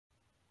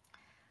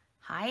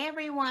Hi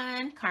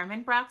everyone,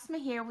 Carmen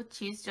Broxma here with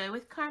Choose Joy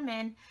with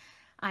Carmen.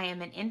 I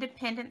am an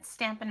independent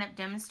Stampin' Up!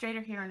 Demonstrator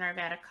here in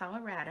Arvada,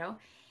 Colorado.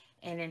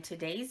 And in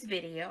today's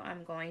video,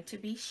 I'm going to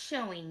be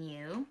showing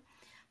you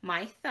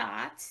my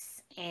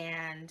thoughts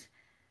and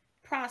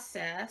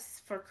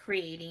process for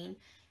creating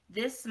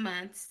this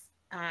month's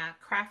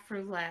Craft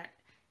Roulette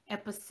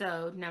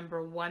episode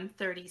number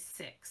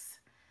 136.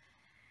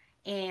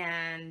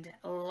 And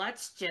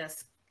let's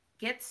just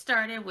get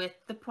started with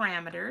the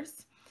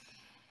parameters,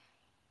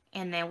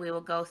 and then we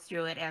will go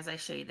through it as I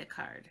show you the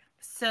card.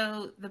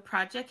 So the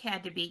project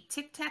had to be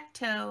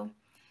tic-tac-toe.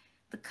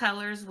 The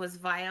colors was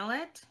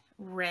violet,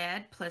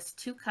 red plus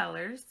 2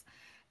 colors,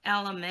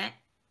 element,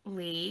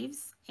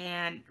 leaves,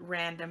 and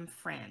random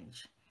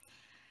fringe.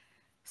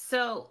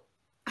 So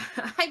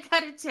I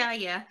gotta tell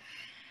you,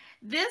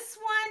 this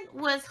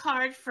one was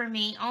hard for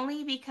me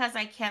only because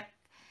I kept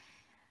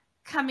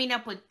coming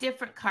up with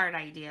different card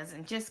ideas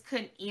and just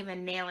couldn't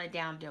even nail it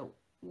down to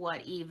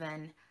what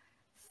even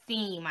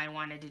theme I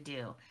wanted to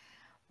do.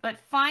 But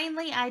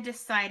finally I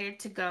decided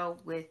to go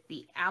with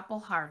the apple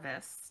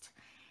harvest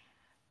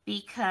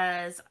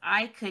because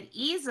I could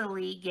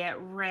easily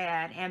get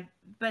red,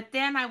 but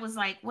then I was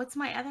like, what's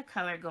my other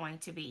color going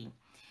to be?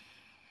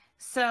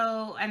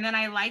 So, and then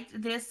I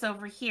liked this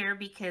over here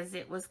because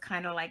it was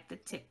kind of like the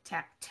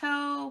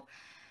tic-tac-toe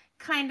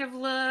kind of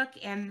look.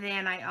 And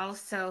then I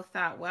also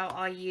thought, well,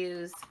 I'll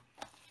use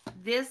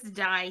this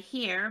die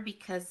here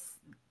because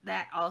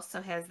that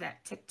also has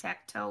that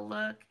tic-tac-toe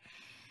look.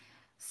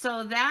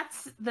 So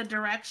that's the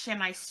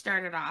direction I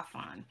started off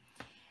on.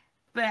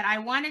 But I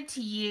wanted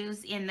to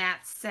use in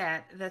that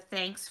set the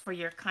thanks for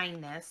your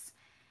kindness.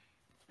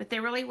 But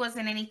there really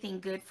wasn't anything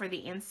good for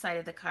the inside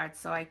of the card,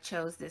 so I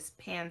chose this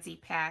pansy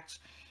patch.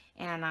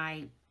 And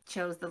I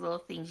chose the little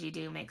things you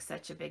do make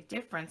such a big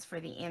difference for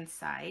the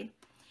inside.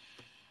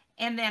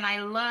 And then I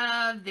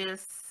love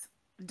this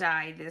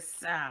die,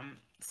 this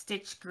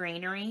stitch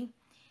greenery.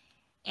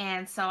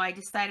 And so I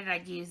decided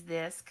I'd use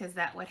this because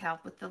that would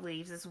help with the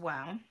leaves as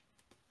well.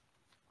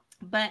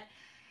 But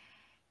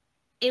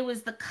it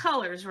was the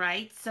colors,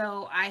 right?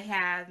 So I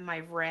have my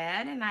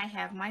red and I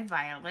have my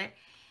violet.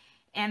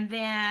 And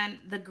then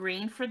the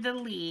green for the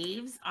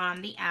leaves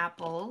on the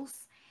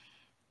apples.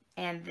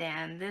 And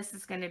then this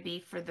is going to be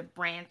for the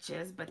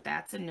branches, but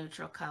that's a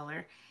neutral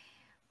color.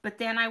 But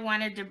then I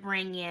wanted to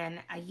bring in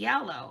a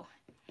yellow.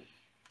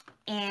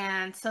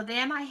 And so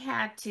then I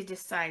had to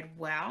decide,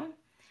 well,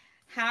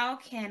 how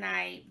can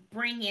I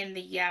bring in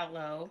the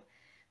yellow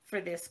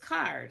for this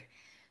card?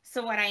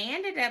 So what I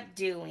ended up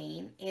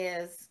doing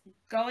is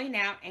going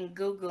out and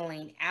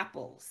Googling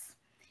apples.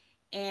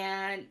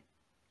 And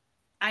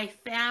I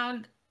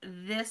found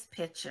this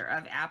picture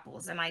of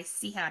apples, and I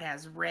see how it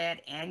has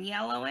red and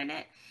yellow in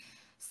it.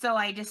 So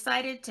I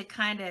decided to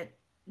kind of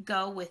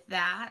go with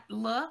that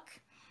look.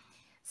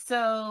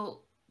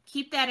 So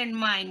keep that in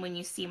mind when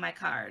you see my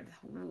card,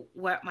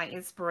 what my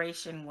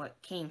inspiration,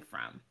 what came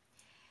from.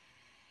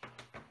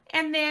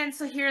 And then,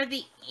 so here are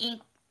the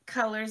ink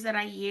colors that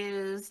I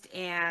used,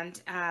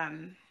 and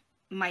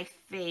my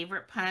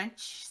favorite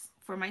punch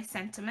for my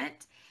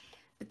sentiment.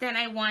 But then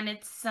I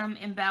wanted some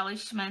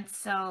embellishments,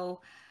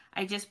 so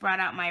I just brought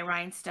out my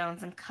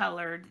rhinestones and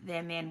colored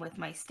them in with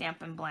my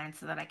Stampin' Blend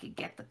so that I could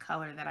get the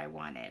color that I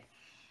wanted.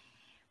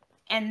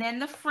 And then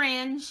the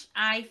fringe,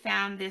 I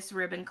found this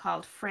ribbon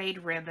called frayed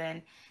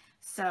ribbon.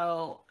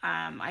 So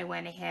I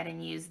went ahead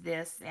and used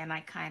this, and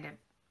I kind of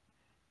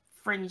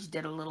fringed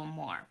it a little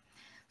more.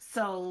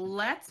 So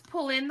let's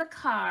pull in the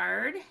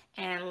card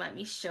and let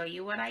me show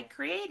you what I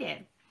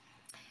created.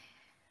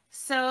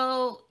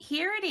 So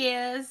here it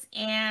is,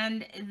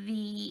 and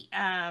the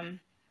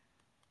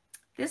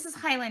this is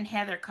Highland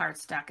Heather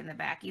cardstock in the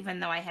back, even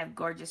though I have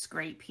Gorgeous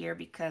Grape here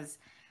because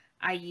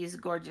I use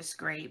Gorgeous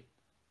Grape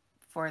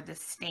for the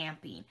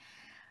stamping.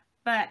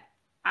 But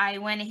I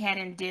went ahead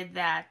and did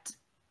that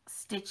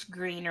stitch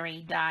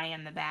greenery die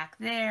in the back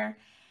there,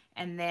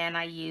 and then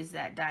I used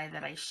that die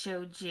that I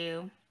showed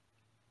you.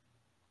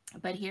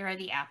 But here are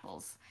the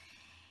apples.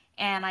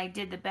 And I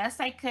did the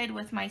best I could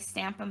with my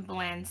Stampin'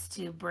 Blends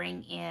to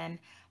bring in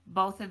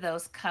both of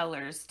those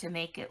colors to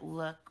make it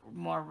look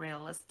more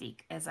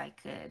realistic as I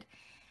could.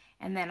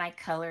 And then I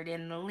colored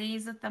in the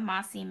leaves with the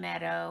mossy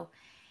meadow.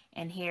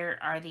 And here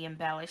are the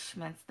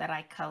embellishments that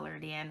I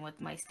colored in with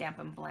my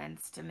Stampin'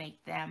 Blends to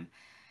make them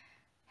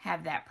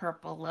have that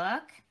purple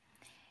look.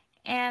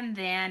 And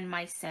then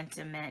my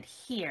sentiment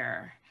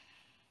here.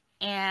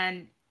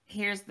 And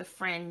here's the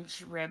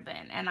fringe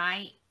ribbon. And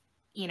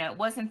it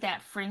wasn't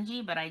that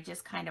fringy, but I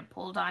just kind of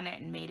pulled on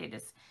it and made it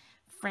as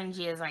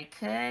fringy as I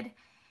could.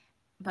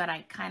 But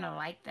I kind of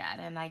like that,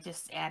 and I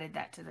just added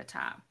that to the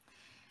top.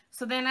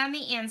 So then on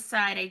the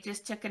inside, I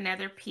just took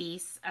another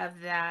piece of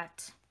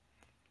that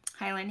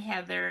Highland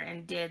Heather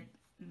and did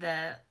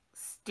the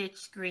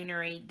stitch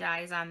greenery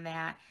dies on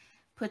that.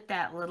 Put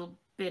that little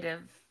bit of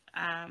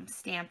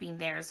stamping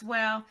there as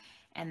well,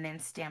 and then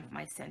stamped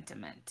my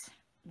sentiment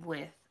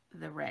with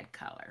the red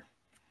color.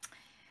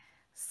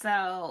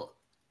 So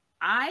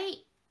I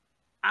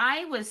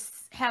I was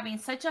having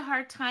such a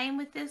hard time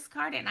with this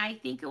card, and I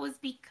think it was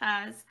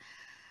because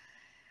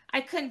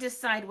I couldn't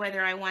decide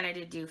whether I wanted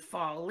to do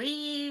fall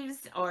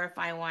leaves or if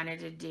I wanted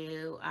to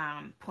do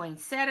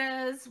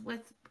poinsettias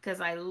with,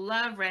 because I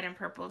love red and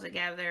purple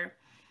together.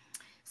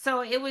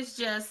 So it was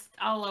just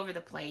all over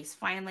the place.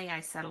 Finally,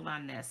 I settled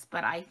on this,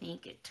 but I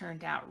think it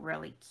turned out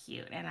really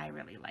cute and I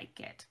really like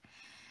it.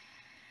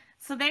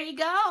 So there you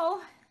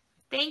go.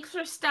 Thanks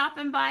for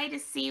stopping by to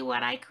see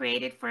what I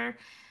created for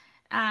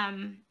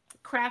um,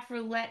 Craft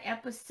Roulette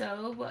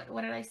episode.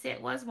 What did I say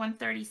it was?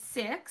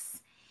 136.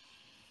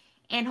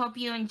 And hope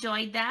you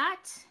enjoyed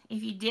that.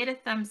 If you did, a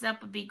thumbs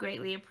up would be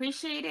greatly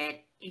appreciated.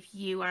 If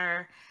you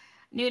are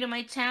new to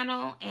my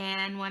channel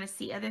and want to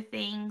see other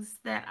things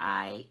that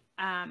I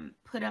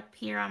put up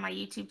here on my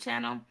YouTube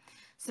channel,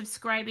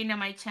 subscribing to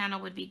my channel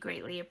would be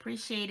greatly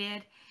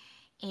appreciated.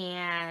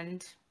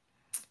 And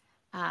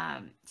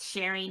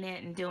sharing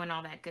it and doing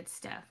all that good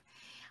stuff.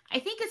 I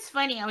think it's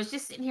funny. I was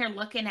just sitting here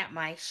looking at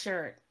my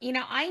shirt. You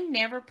know, I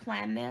never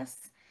planned this,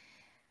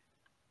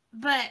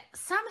 but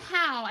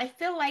somehow I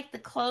feel like the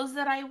clothes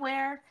that I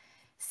wear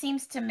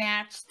seems to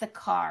match the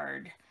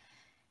card.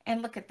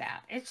 And look at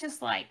that. It's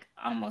just like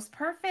almost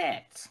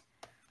perfect.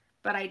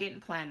 But I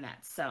didn't plan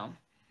that, so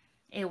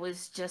it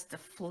was just a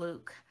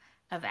fluke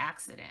of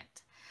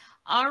accident.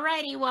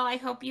 Alrighty, well, I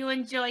hope you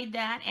enjoyed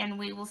that, and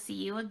we will see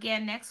you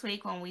again next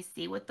week when we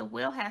see what the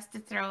wheel has to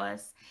throw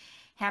us.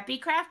 Happy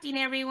crafting,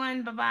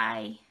 everyone.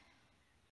 Bye-bye.